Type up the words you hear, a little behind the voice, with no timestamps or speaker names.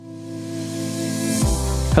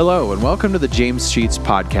Hello, and welcome to the James Sheets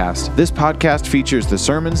Podcast. This podcast features the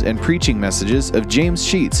sermons and preaching messages of James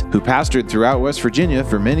Sheets, who pastored throughout West Virginia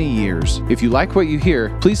for many years. If you like what you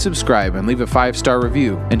hear, please subscribe and leave a 5-star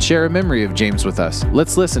review, and share a memory of James with us.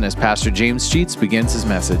 Let's listen as Pastor James Sheets begins his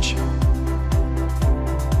message.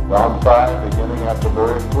 John 5, beginning at the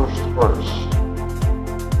very first verse.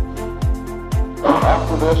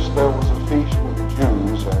 After this, there was a feast of the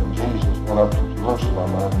Jews, and Jesus went up to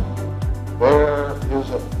Jerusalem, and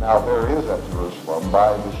there is at Jerusalem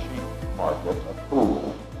by the sheep market a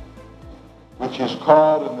pool, which is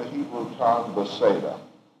called in the Hebrew tongue Bethesda,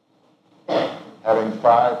 having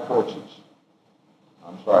 5 porches.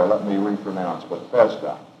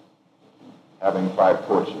 Bethesda, having 5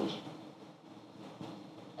 porches.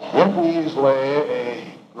 In these lay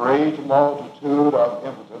a great multitude of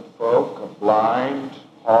impotent folk, of blind,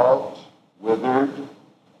 halt, withered,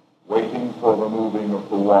 waiting for the moving of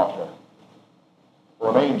the water. For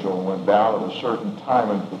an angel went down at a certain time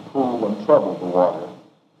into the pool and troubled the water.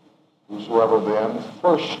 Whosoever then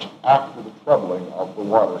first after the troubling of the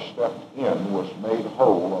water stepped in was made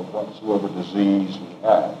whole of whatsoever disease he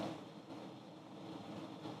had.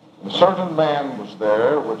 And a certain man was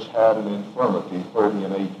there which had an infirmity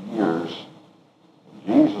 38 years. And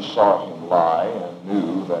Jesus saw him lie and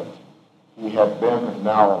knew that he had been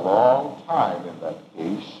now a long time in that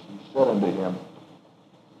case. He said unto him,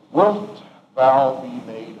 Wilt thou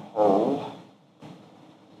be made whole?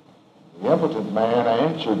 The impotent man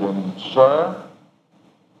answered him, Sir,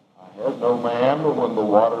 I have no man when the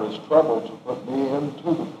water is troubled to put me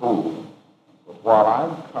into the pool. But while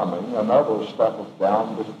I'm coming, another steppeth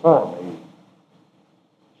down before me.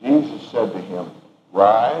 Jesus said to him,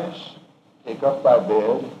 Rise, take up thy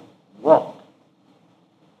bed, and walk.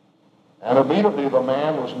 And immediately the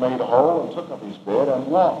man was made whole and took up his bed and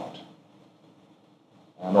walked.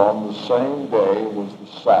 And on the same day was the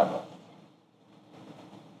Sabbath.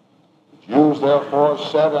 The Jews therefore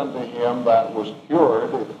said unto him that was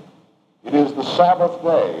cured, It is the Sabbath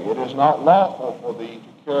day. It is not lawful for thee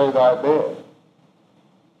to carry thy bed.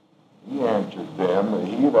 He answered them,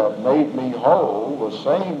 He that made me whole, the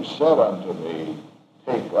same said unto me,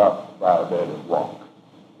 Take up thy bed and walk.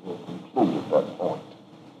 We'll conclude at that point.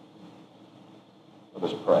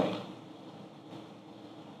 Let us pray.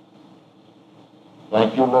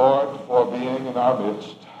 Thank you, Lord, for being in our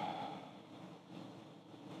midst.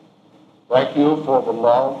 Thank you for the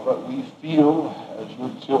love that we feel as your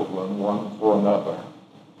children one for another.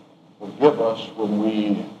 Forgive us when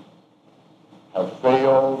we have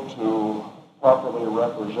failed to properly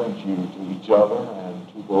represent you to each other and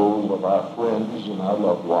to those of our friends and our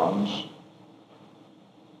loved ones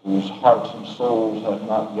whose hearts and souls have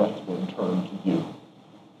not yet been turned to you.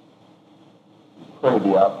 Pray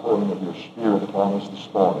the outpouring of your Spirit upon us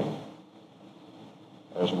this morning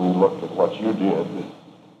as we look at what you did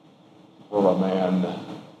for a man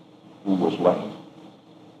who was lame.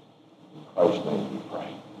 In Christ's name we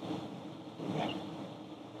pray. Amen.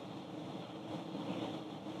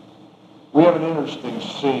 We have an interesting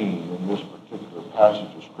scene in this particular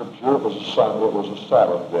passage of Scripture. It was a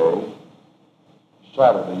Sabbath day,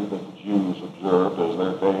 Saturday that the Jews observed as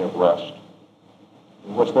their day of rest,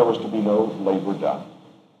 in which there was to be no labor done.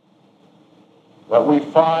 But we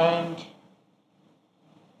find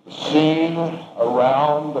the scene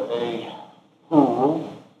around a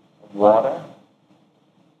pool of water.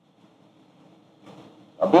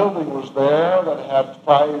 A building was there that had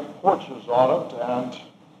 5 porches on it, and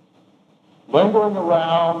lingering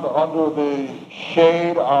around under the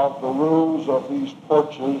shade of the roofs of these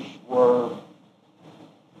porches were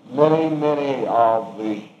many of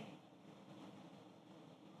the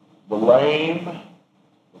lame,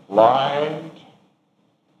 the blind,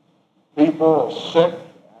 people sick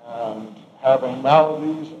and having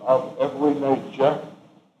maladies of every nature,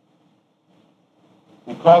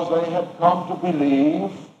 because they had come to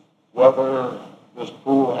believe, whether this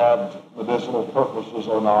pool had medicinal purposes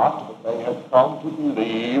or not, but they had come to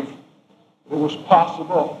believe it was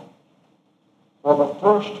possible for the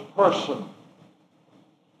first person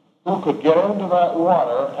who could get into that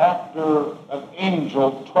water after an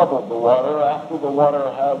angel troubled the water, after the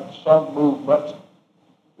water had some movement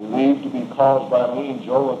believed to be caused by an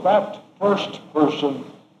angel, that first person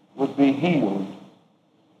would be healed.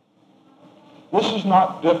 This is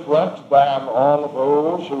not different than all of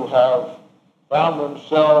those who have found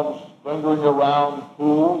themselves lingering around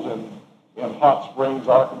pools in Hot Springs,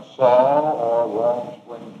 Arkansas, or Warm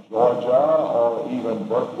Springs, Georgia, or even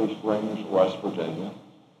Berkeley Springs, West Virginia,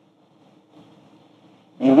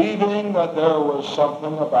 believing that there was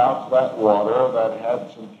something about that water that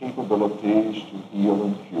had some capabilities to heal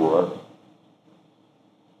and cure.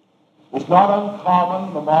 It's not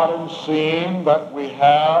uncommon, the modern scene that we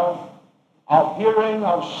have of hearing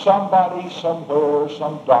of somebody somewhere,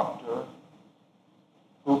 some doctor,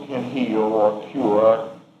 who can heal or cure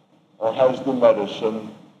or has the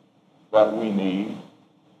medicine that we need.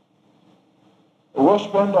 We'll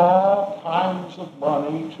spend all kinds of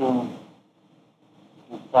money to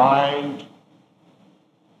find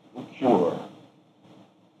the cure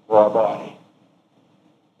for our body.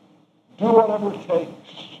 Do whatever it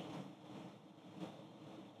takes.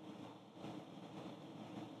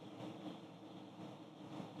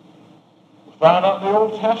 We found out in the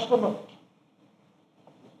Old Testament,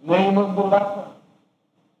 Naaman the leper,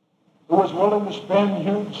 who was willing to spend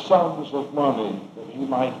huge sums of money that he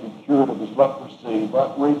might be cured of his leprosy,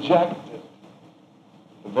 but rejected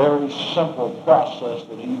the very simple process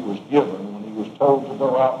that he was given when he was told to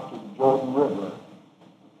go out to the Jordan River,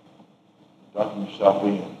 dug himself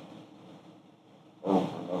in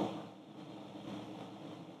over and over.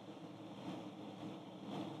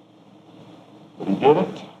 But he did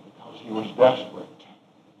it because he was desperate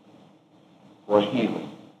for healing.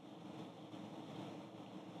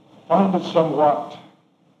 I find it somewhat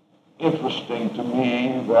interesting to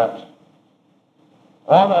me that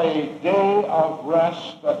on a day of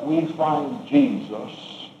rest that we find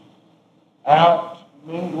Jesus out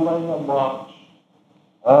mingling amongst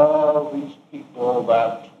all these people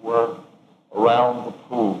that were around the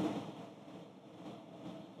pool.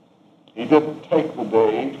 He didn't take the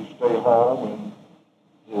day to stay home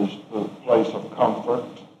in his place of comfort,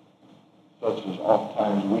 such as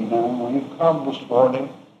oftentimes we do. We've come this morning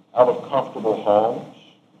out of comfortable homes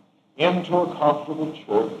into a comfortable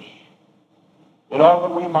church in order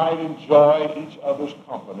that we might enjoy each other's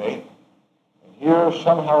company and here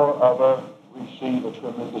somehow or other receive a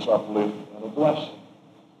tremendous uplift and a blessing.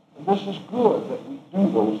 And this is good that we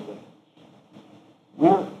do those things.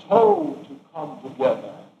 We're told to come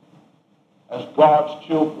together as God's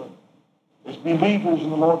children, as believers in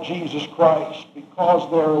the Lord Jesus Christ, because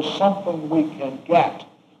there is something we can get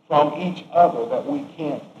from each other that we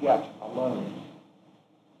can't get alone.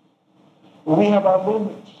 We have our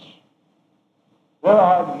limits. There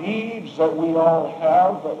are needs that we all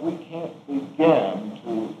have that we can't begin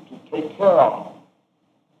to take care of.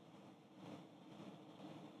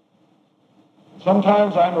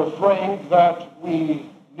 Sometimes I'm afraid that we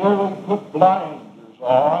nearly put blinders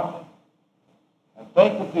on and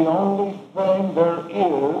think that the only thing there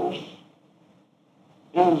is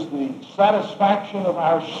the satisfaction of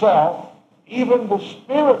ourself. Even the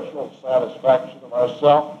spiritual satisfaction of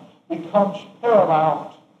ourself becomes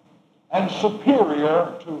paramount and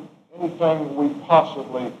superior to anything we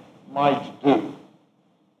possibly might do,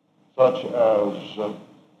 such as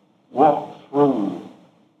walk through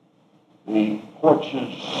the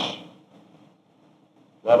porches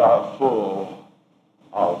that are full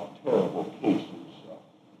of terrible cases of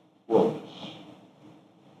illness.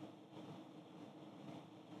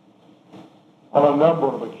 On a number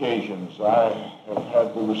of occasions, I have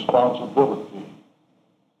had the responsibility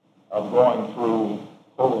of going through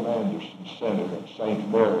Colin Anderson Center at St.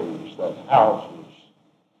 Mary's that houses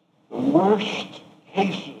the worst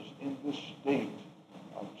cases in this state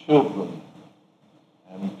of children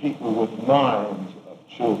and people with minds of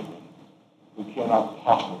children who cannot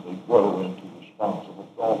possibly grow into responsible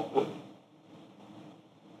adulthood.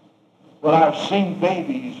 But I've seen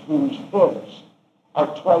babies whose heads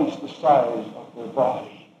are twice the size of their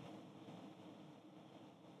body.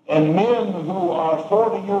 And men who are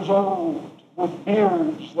 40 years old with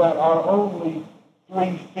beards that are only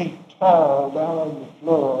 3 feet tall down on the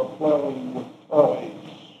floor playing with toys.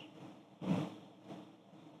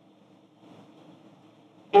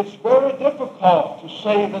 It's very difficult to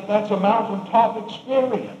say that that's a mountaintop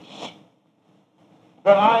experience,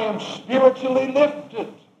 that I am spiritually lifted.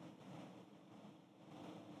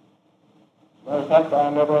 As a matter of fact, I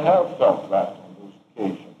never have felt that on those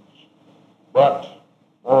occasions, but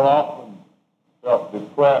more often felt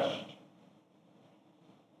depressed.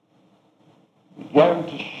 Began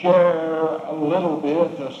to share a little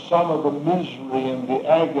bit of some of the misery and the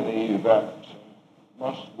agony that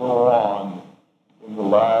must go on in the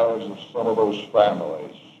lives of some of those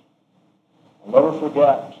families. I'll never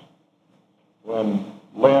forget when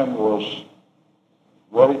Lynn was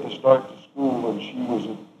ready to start to school and she was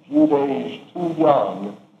a few days too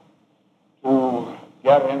young to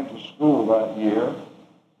get into school that year.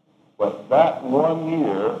 But that one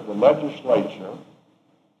year, the legislature,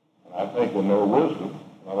 and I think in their wisdom,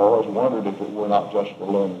 and I've always wondered if it were not just for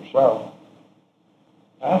Lynn herself,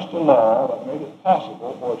 passed a law that made it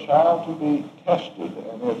possible for a child to be tested,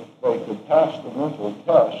 and if they could pass the mental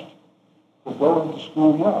test, could go into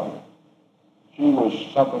school young. She was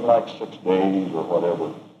something like 6 days or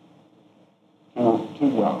whatever, too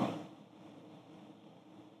young.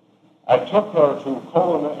 I took her to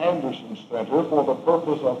Colin Anderson Center for the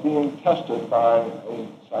purpose of being tested by a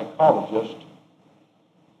psychologist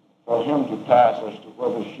for him to pass as to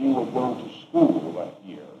whether she would go to school that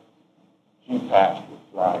year. She passed with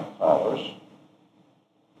flying colors.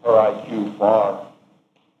 Her IQ far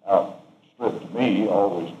outstripped me,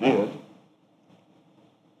 always did.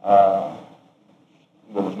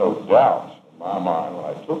 There was no doubt in my mind when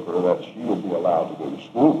I took her that she would be allowed to go to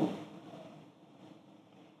school.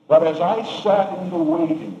 But as I sat in the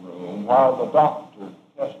waiting room while the doctor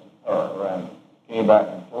tested her and came back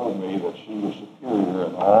and told me that she was superior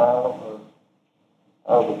in all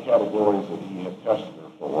the categories that he had tested her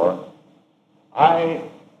for, I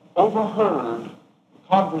overheard the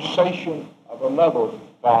conversation of another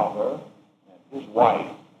father and his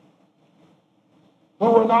wife, who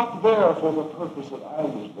were not there for the purpose that I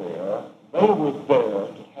was there. They were there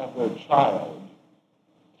to have their child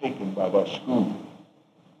taken by that school.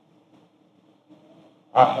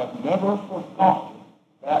 I have never forgotten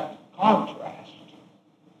that contrast.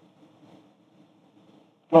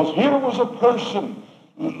 Because here was a person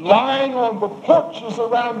lying on the porches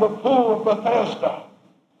around the pool of Bethesda,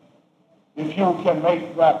 if you can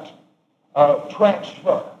make that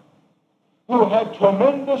transfer, who had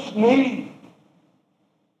tremendous need.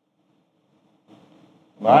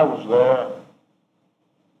 And I was there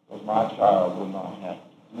because my child would not have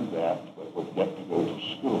to do that, but would get to go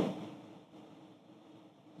to school.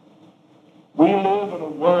 We live in a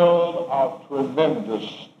world of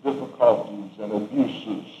tremendous difficulties and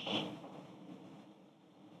abuses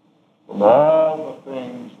from all the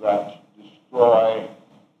things that destroy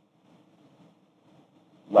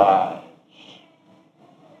lives.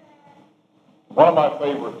 One of my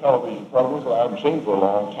favorite television programs that I haven't seen for a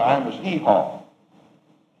long time is Hee Haw.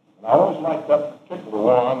 And I always like that particular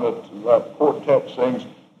one that quartet sings,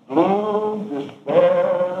 "Gloom,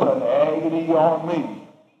 despair, and agony on me.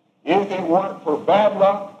 If it weren't for bad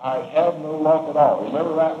luck, I'd have no luck at all."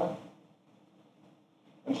 Remember that one?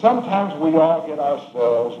 And sometimes we all get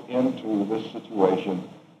ourselves into this situation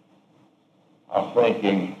of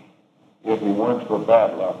thinking, if it weren't for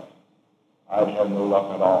bad luck, I'd have no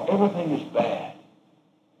luck at all. Everything is bad.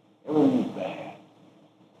 Everything is bad.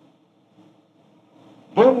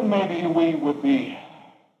 Then maybe we would be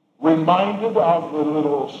reminded of the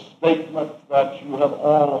little statement that you have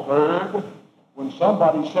all heard when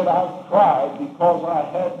somebody said, "I cried because I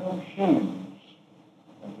had no shoes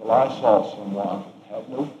until I saw someone who had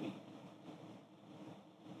no feet."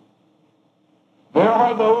 There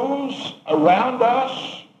are those around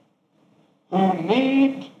us who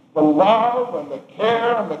need the love and the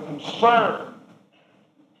care and the concern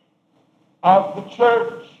of the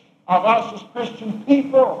church, of us as Christian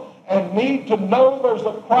people, and need to know there's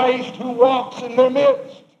a Christ who walks in their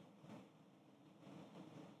midst.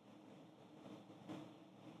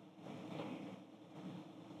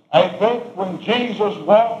 I think when Jesus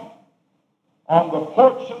walked on the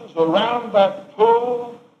porches around that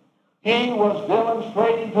pool, he was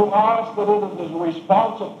demonstrating to us that it is the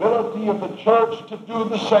responsibility of the church to do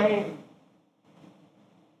the same,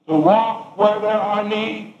 to walk where there are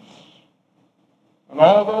needs. And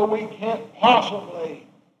although we can't possibly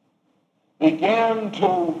begin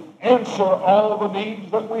to answer all the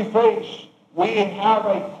needs that we face, we have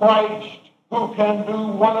a Christ who can do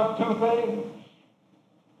one of two things.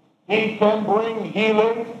 He can bring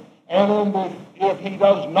healing, and if he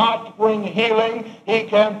does not bring healing, he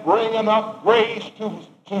can bring enough grace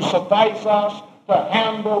to suffice us to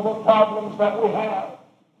handle the problems that we have.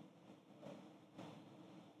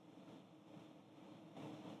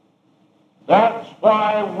 That's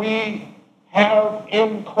why we have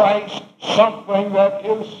in Christ something that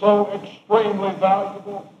is so extremely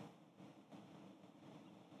valuable.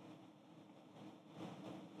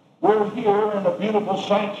 We're here in a beautiful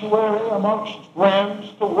sanctuary amongst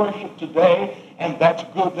friends to worship today, and that's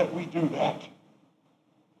good that we do that.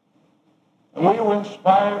 And we were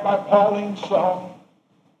inspired by Pauline's song,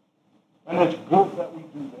 and it's good that we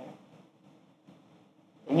do that.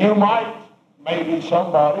 And you might, maybe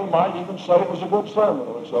somebody might even say it was a good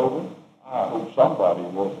sermon when it's over. I hope somebody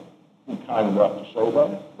will be kind enough to say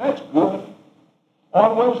that. That's good.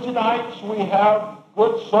 On Wednesday nights, we have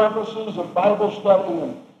good services of Bible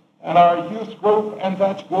study and our youth group, and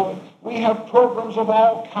that's good. We have programs of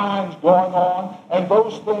all kinds going on, and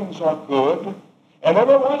those things are good. And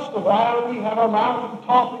every once in a while, we have a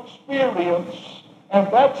mountaintop experience,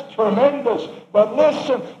 and that's tremendous. But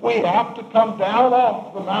listen, we have to come down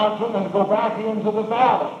off the mountain and go back into the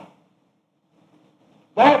valley.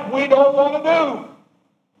 That we don't want to do.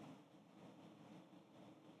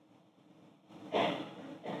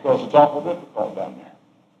 Because it's awful difficult down there.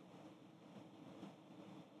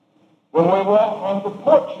 When we walk on the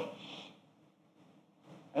porches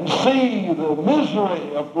and see the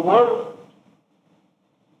misery of the world,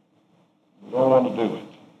 we don't want to do it.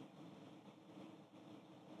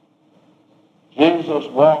 Jesus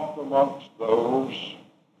walked amongst those,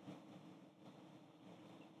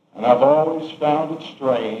 and I've always found it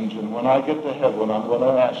strange, and when I get to heaven, I'm going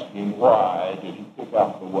to ask him, why did he pick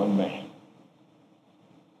out the one man?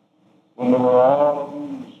 When there were all of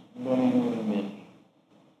these many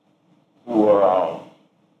who were out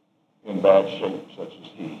in bad shape, such as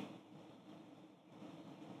he.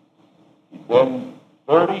 He'd been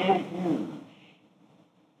 38 years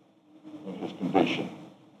in his condition.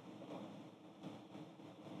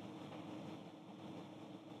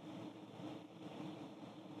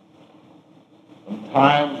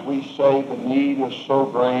 Sometimes we say the need is so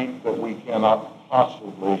great that we cannot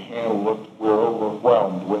possibly handle it. We're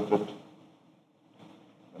overwhelmed with it.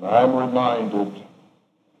 And I'm reminded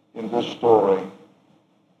in this story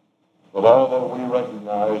that although we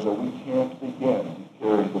recognize that we can't begin to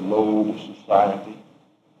carry the load of society,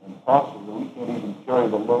 and possibly we can't even carry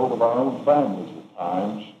the load of our own families at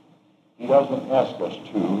times, he doesn't ask us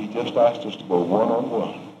to. He just asks us to go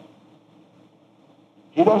one-on-one.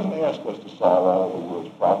 He doesn't ask us to solve all the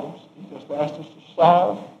world's problems. He just asks us to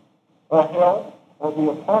solve or help or be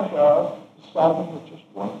a part of the solving of just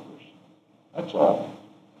one person. That's all.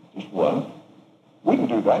 Just one. We can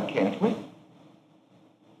do that, can't we?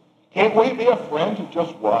 Can't we be a friend to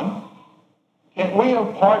just one? Can't we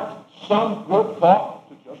impart some good thought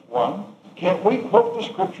to just one? Can't we quote the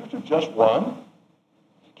scripture to just one?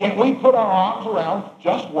 Can't we put our arms around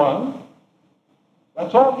just one?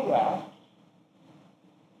 That's all he asked.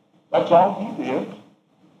 That's all he did.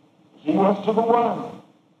 He went to the one.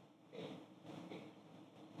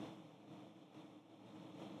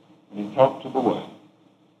 And he talked to the one.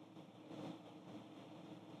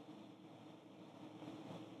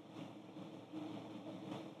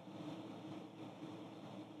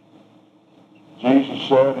 Jesus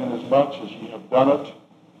said, inasmuch as ye have done it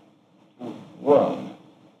to one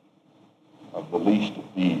of the least of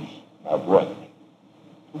these, my brethren,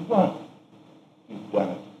 to one, you've done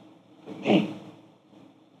it to me.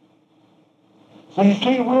 So you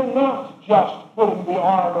see, we're not just putting the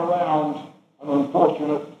arm around an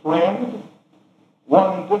unfortunate friend,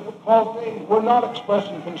 one in difficulty. We're not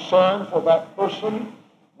expressing concern for that person.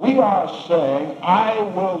 We are saying, I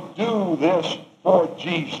will do this for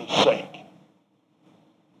Jesus' sake.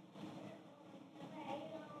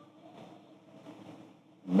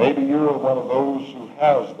 Maybe you're one of those who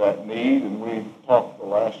has that need, and we've talked the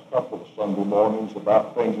last couple of Sunday mornings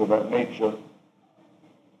about things of that nature.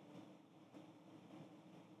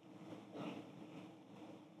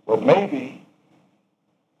 But maybe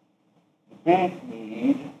the big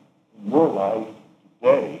need in your life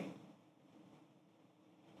today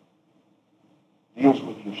deals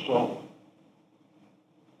with your soul.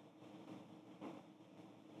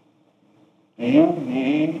 Do you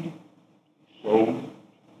need to be saved?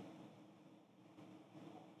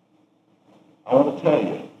 I want to tell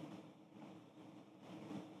you,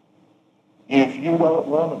 if you don't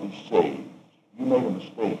want to be saved, you made a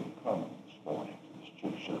mistake in coming this morning to this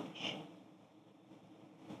church service.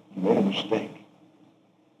 You made a mistake.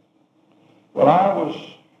 When I was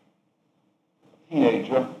a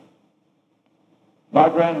teenager, my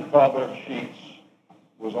grandfather Sheets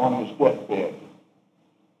was on his deathbed.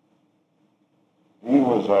 He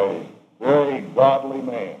was a very godly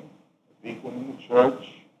man, a deacon in the church.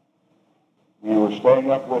 We were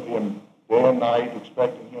staying up with him day and night,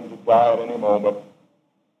 expecting him to die at any moment.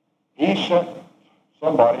 He sent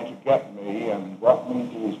somebody to get me and brought me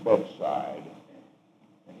to his bedside.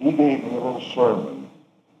 And he gave me a little sermon.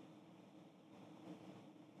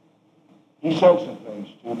 He said some things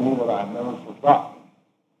to me that I've never forgotten.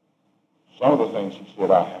 Some of the things he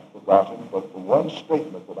said I have forgotten, but the one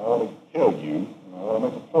statement that I want to tell you, and I want to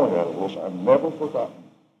make a point out of this, I've never forgotten.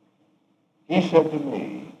 He said to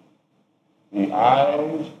me, the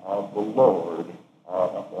eyes of the Lord are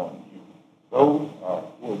upon you. Those are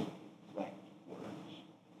his exact words.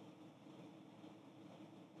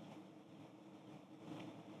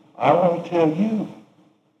 I want to tell you,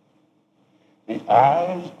 the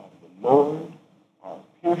eyes of the Lord are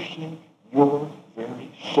piercing your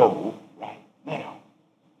very soul right now.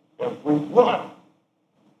 Every one.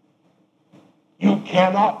 You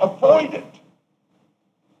cannot avoid it.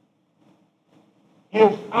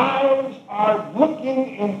 His eyes are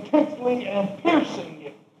looking intensely and piercing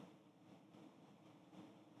you.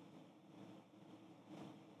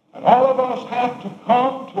 have to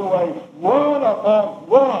come to a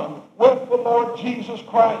one-upon-one with the Lord Jesus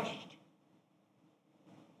Christ.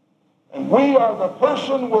 And we are the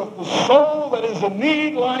person with the soul that is in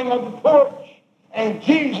need lying on the porch. And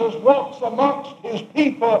Jesus walks amongst his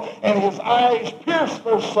people, and his eyes pierced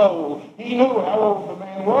their soul. He knew how old the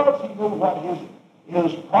man was. He knew what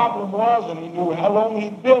his problem was, and he knew how long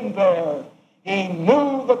he'd been there. He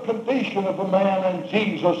knew the condition of the man, and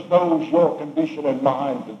Jesus knows your condition and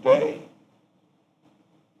mine today.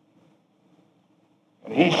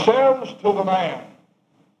 And he says to the man,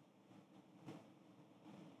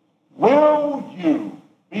 will you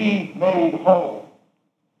be made whole?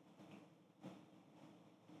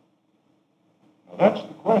 Now that's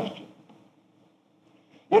the question.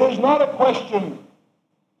 It is not a question,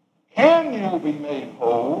 can you be made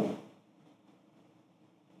whole?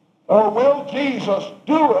 Or will Jesus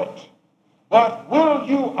do it, but will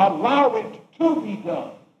you allow it to be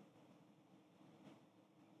done?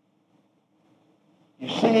 You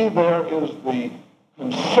see, there is the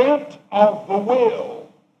consent of the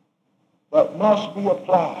will that must be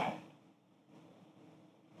applied.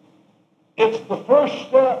 It's the first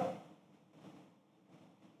step.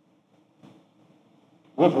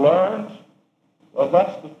 We've learned that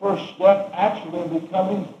that's the first step actually in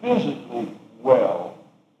becoming physically well.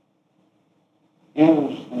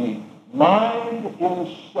 Is the mind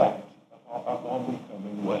is set upon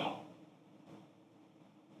becoming well.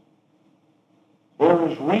 There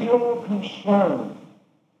is real concern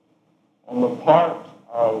on the part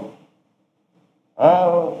of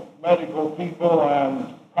all medical people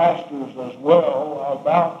and pastors as well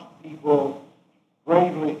about people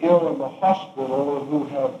gravely ill in the hospital who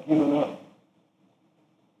have given up.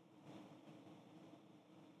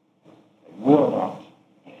 They will not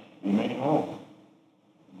be made whole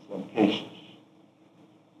in some cases.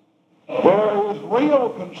 There is real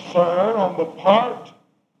concern on the part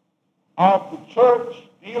of the church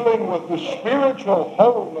dealing with the spiritual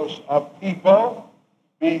wholeness of people,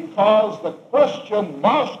 because the question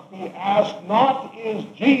must be asked, not is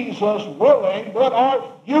Jesus willing, but are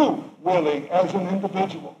you willing as an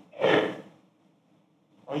individual?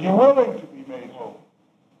 Are you willing to be made whole?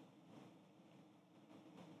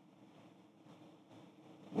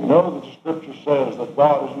 We know that the Scripture says that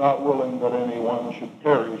God is not willing that anyone should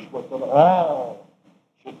perish, but that all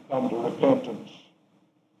should come to repentance.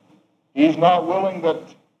 He's not willing that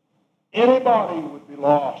anybody would be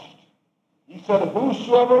lost. He said,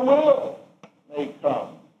 whosoever will may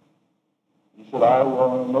come. He said, I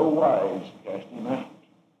will in no wise cast him out.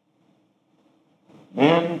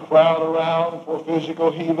 Men crowd around for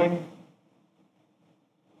physical healing.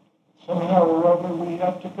 Somehow or other, we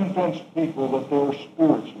have to convince people that they're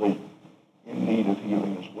spiritually in need of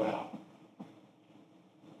healing as well.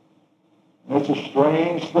 And it's a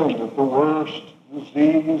strange thing that the worst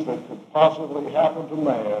disease that could possibly happen to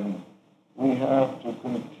man, we have to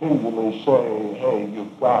continually say, hey,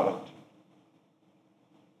 you've got it.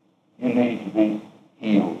 You need to be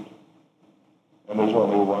healed. And there's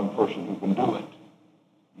only one person who can do it.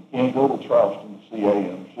 You can't go to Charleston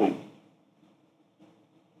CAMC. It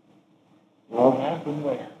won't happen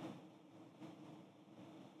there.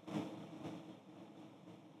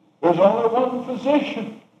 There's only one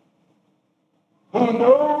physician who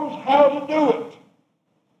knows how to do it,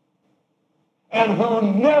 and who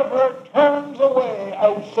never turns away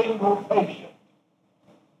a single patient,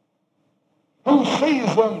 who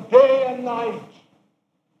sees them day and night,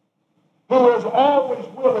 who is always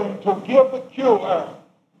willing to give the cure,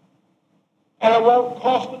 and it won't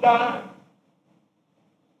cost a dime.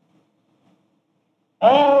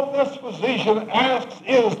 All this physician asks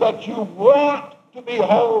is that you want to be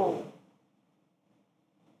whole.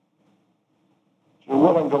 You're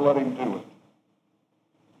willing to let him do it.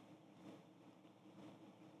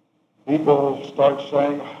 People start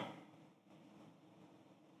saying,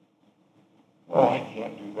 oh, I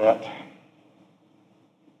can't do that.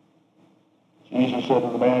 Jesus said to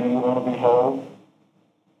the man, you want to be whole?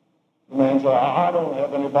 The man said, I don't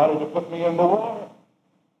have anybody to put me in the water.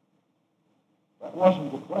 That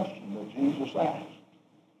wasn't the question that Jesus asked.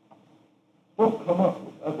 Don't come up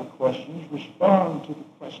with other questions. Respond to the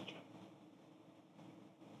question.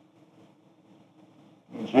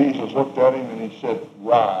 And Jesus looked at him and he said,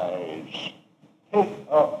 rise, take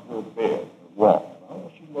up your bed and walk. And I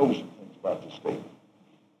want you to notice some things about this statement.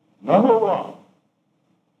 Number one,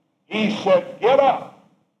 he said, get up,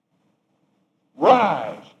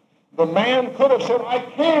 rise. The man could have said, I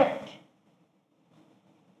can't.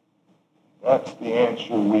 That's the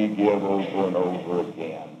answer we give over and over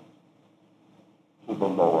again to the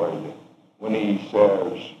Lord when he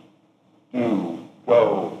says, do,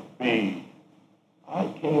 go, be. I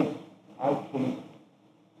can't.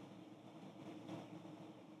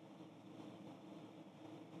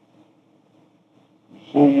 You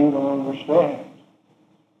see, you don't understand.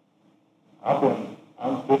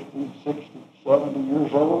 I'm 50, 60, 70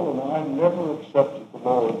 years old, and I never accepted the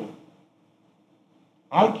Lord.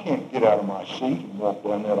 I can't get out of my seat and walk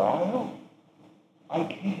down that aisle. I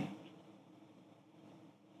can't.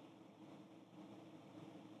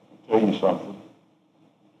 I'll tell you something.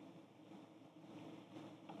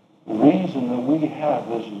 The reason that we have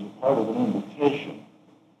this as a part of an invitation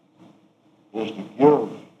is to give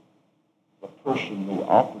the person the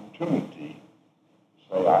opportunity to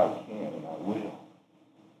say, I can and I will.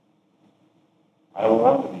 I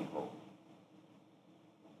want to be holy.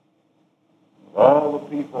 With all the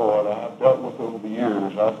people that I've dealt with over the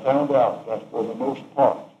years, I've found out that for the most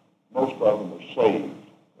part, most of them are saved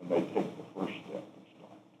when they take the first step and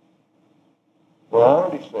start. We're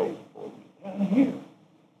already saved for them down here.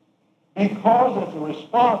 Because it's a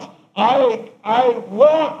response, I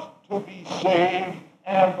want to be saved,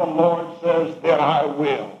 and the Lord says, then I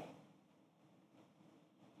will.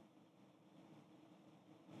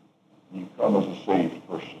 You come as a saved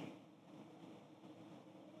person.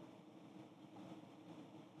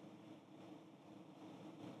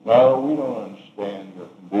 No, we don't understand your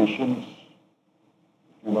conditions if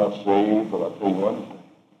you're not saved, but I'll tell you one thing.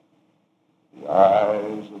 The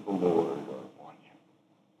eyes of the Lord are upon you.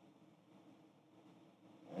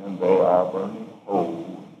 And they are burning a hole in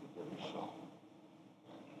your very soul.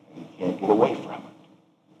 And you can't get away from it.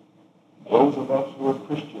 Those of us who are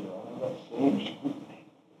Christian are under that same scrutiny.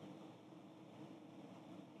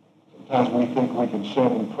 Sometimes we think we can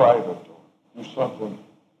sin in private or do something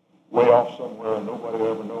way off somewhere and nobody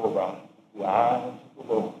will ever know about it. The eyes of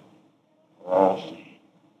the Lord are all seeing.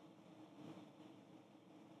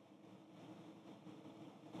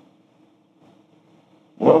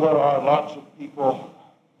 Well, there are lots of people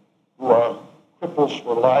who are cripples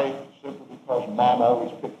for life simply because mom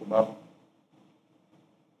always picked them up.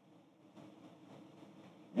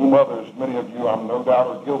 You mothers, many of you, I'm no doubt,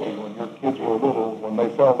 are guilty when your kids were little. When they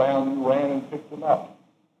fell down, you ran and picked them up.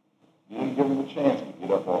 You didn't give them a chance to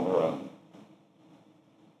get up on their own.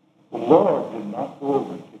 The Lord did not go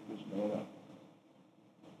over and pick this man up.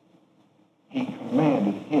 He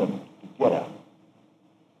commanded him to get up.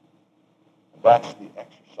 And that's the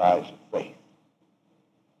exercise of faith.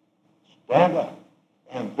 Stand up.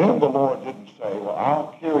 And then the Lord didn't say, well,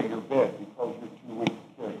 I'll carry your bed because you're too weak to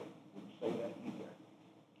carry it. He didn't say that either.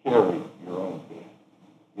 Carry your own bed.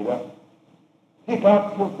 Get up. Pick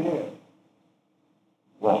up your bed.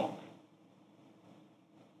 Walk.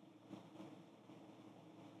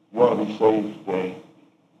 You want to be saved today?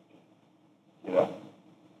 Get up.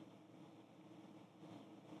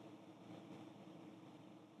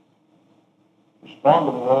 Respond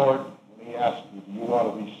to the Lord when he asks you, do you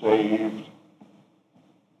want to be saved?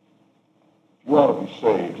 If you want to be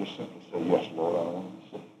saved, just simply say, yes, Lord, I want to be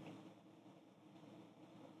saved.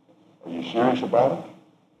 Are you serious about it?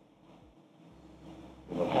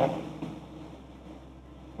 It'll happen.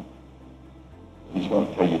 He's going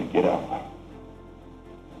to tell you to get up.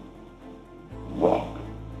 Walk.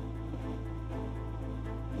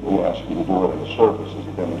 He'll ask you to do it in the service as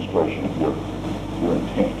a demonstration of your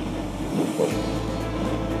intent, your faith.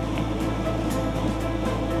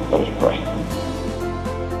 Let us pray.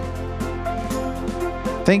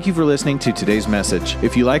 Thank you for listening to today's message.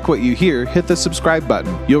 If you like what you hear, hit the subscribe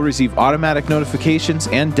button. You'll receive automatic notifications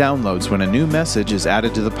and downloads when a new message is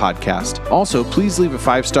added to the podcast. Also, please leave a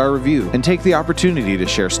 5-star review and take the opportunity to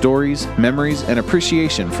share stories, memories, and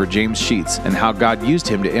appreciation for James Sheets and how God used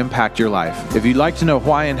him to impact your life. If you'd like to know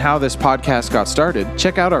why and how this podcast got started,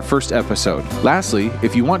 check out our first episode. Lastly,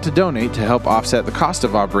 if you want to donate to help offset the cost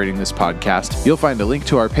of operating this podcast, you'll find a link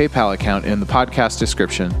to our PayPal account in the podcast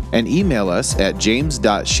description and email us at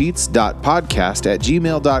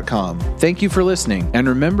james.sheets.podcast@gmail.com. Thank you for listening, and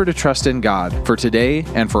remember to trust in God for today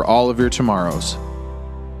and for all of your tomorrows.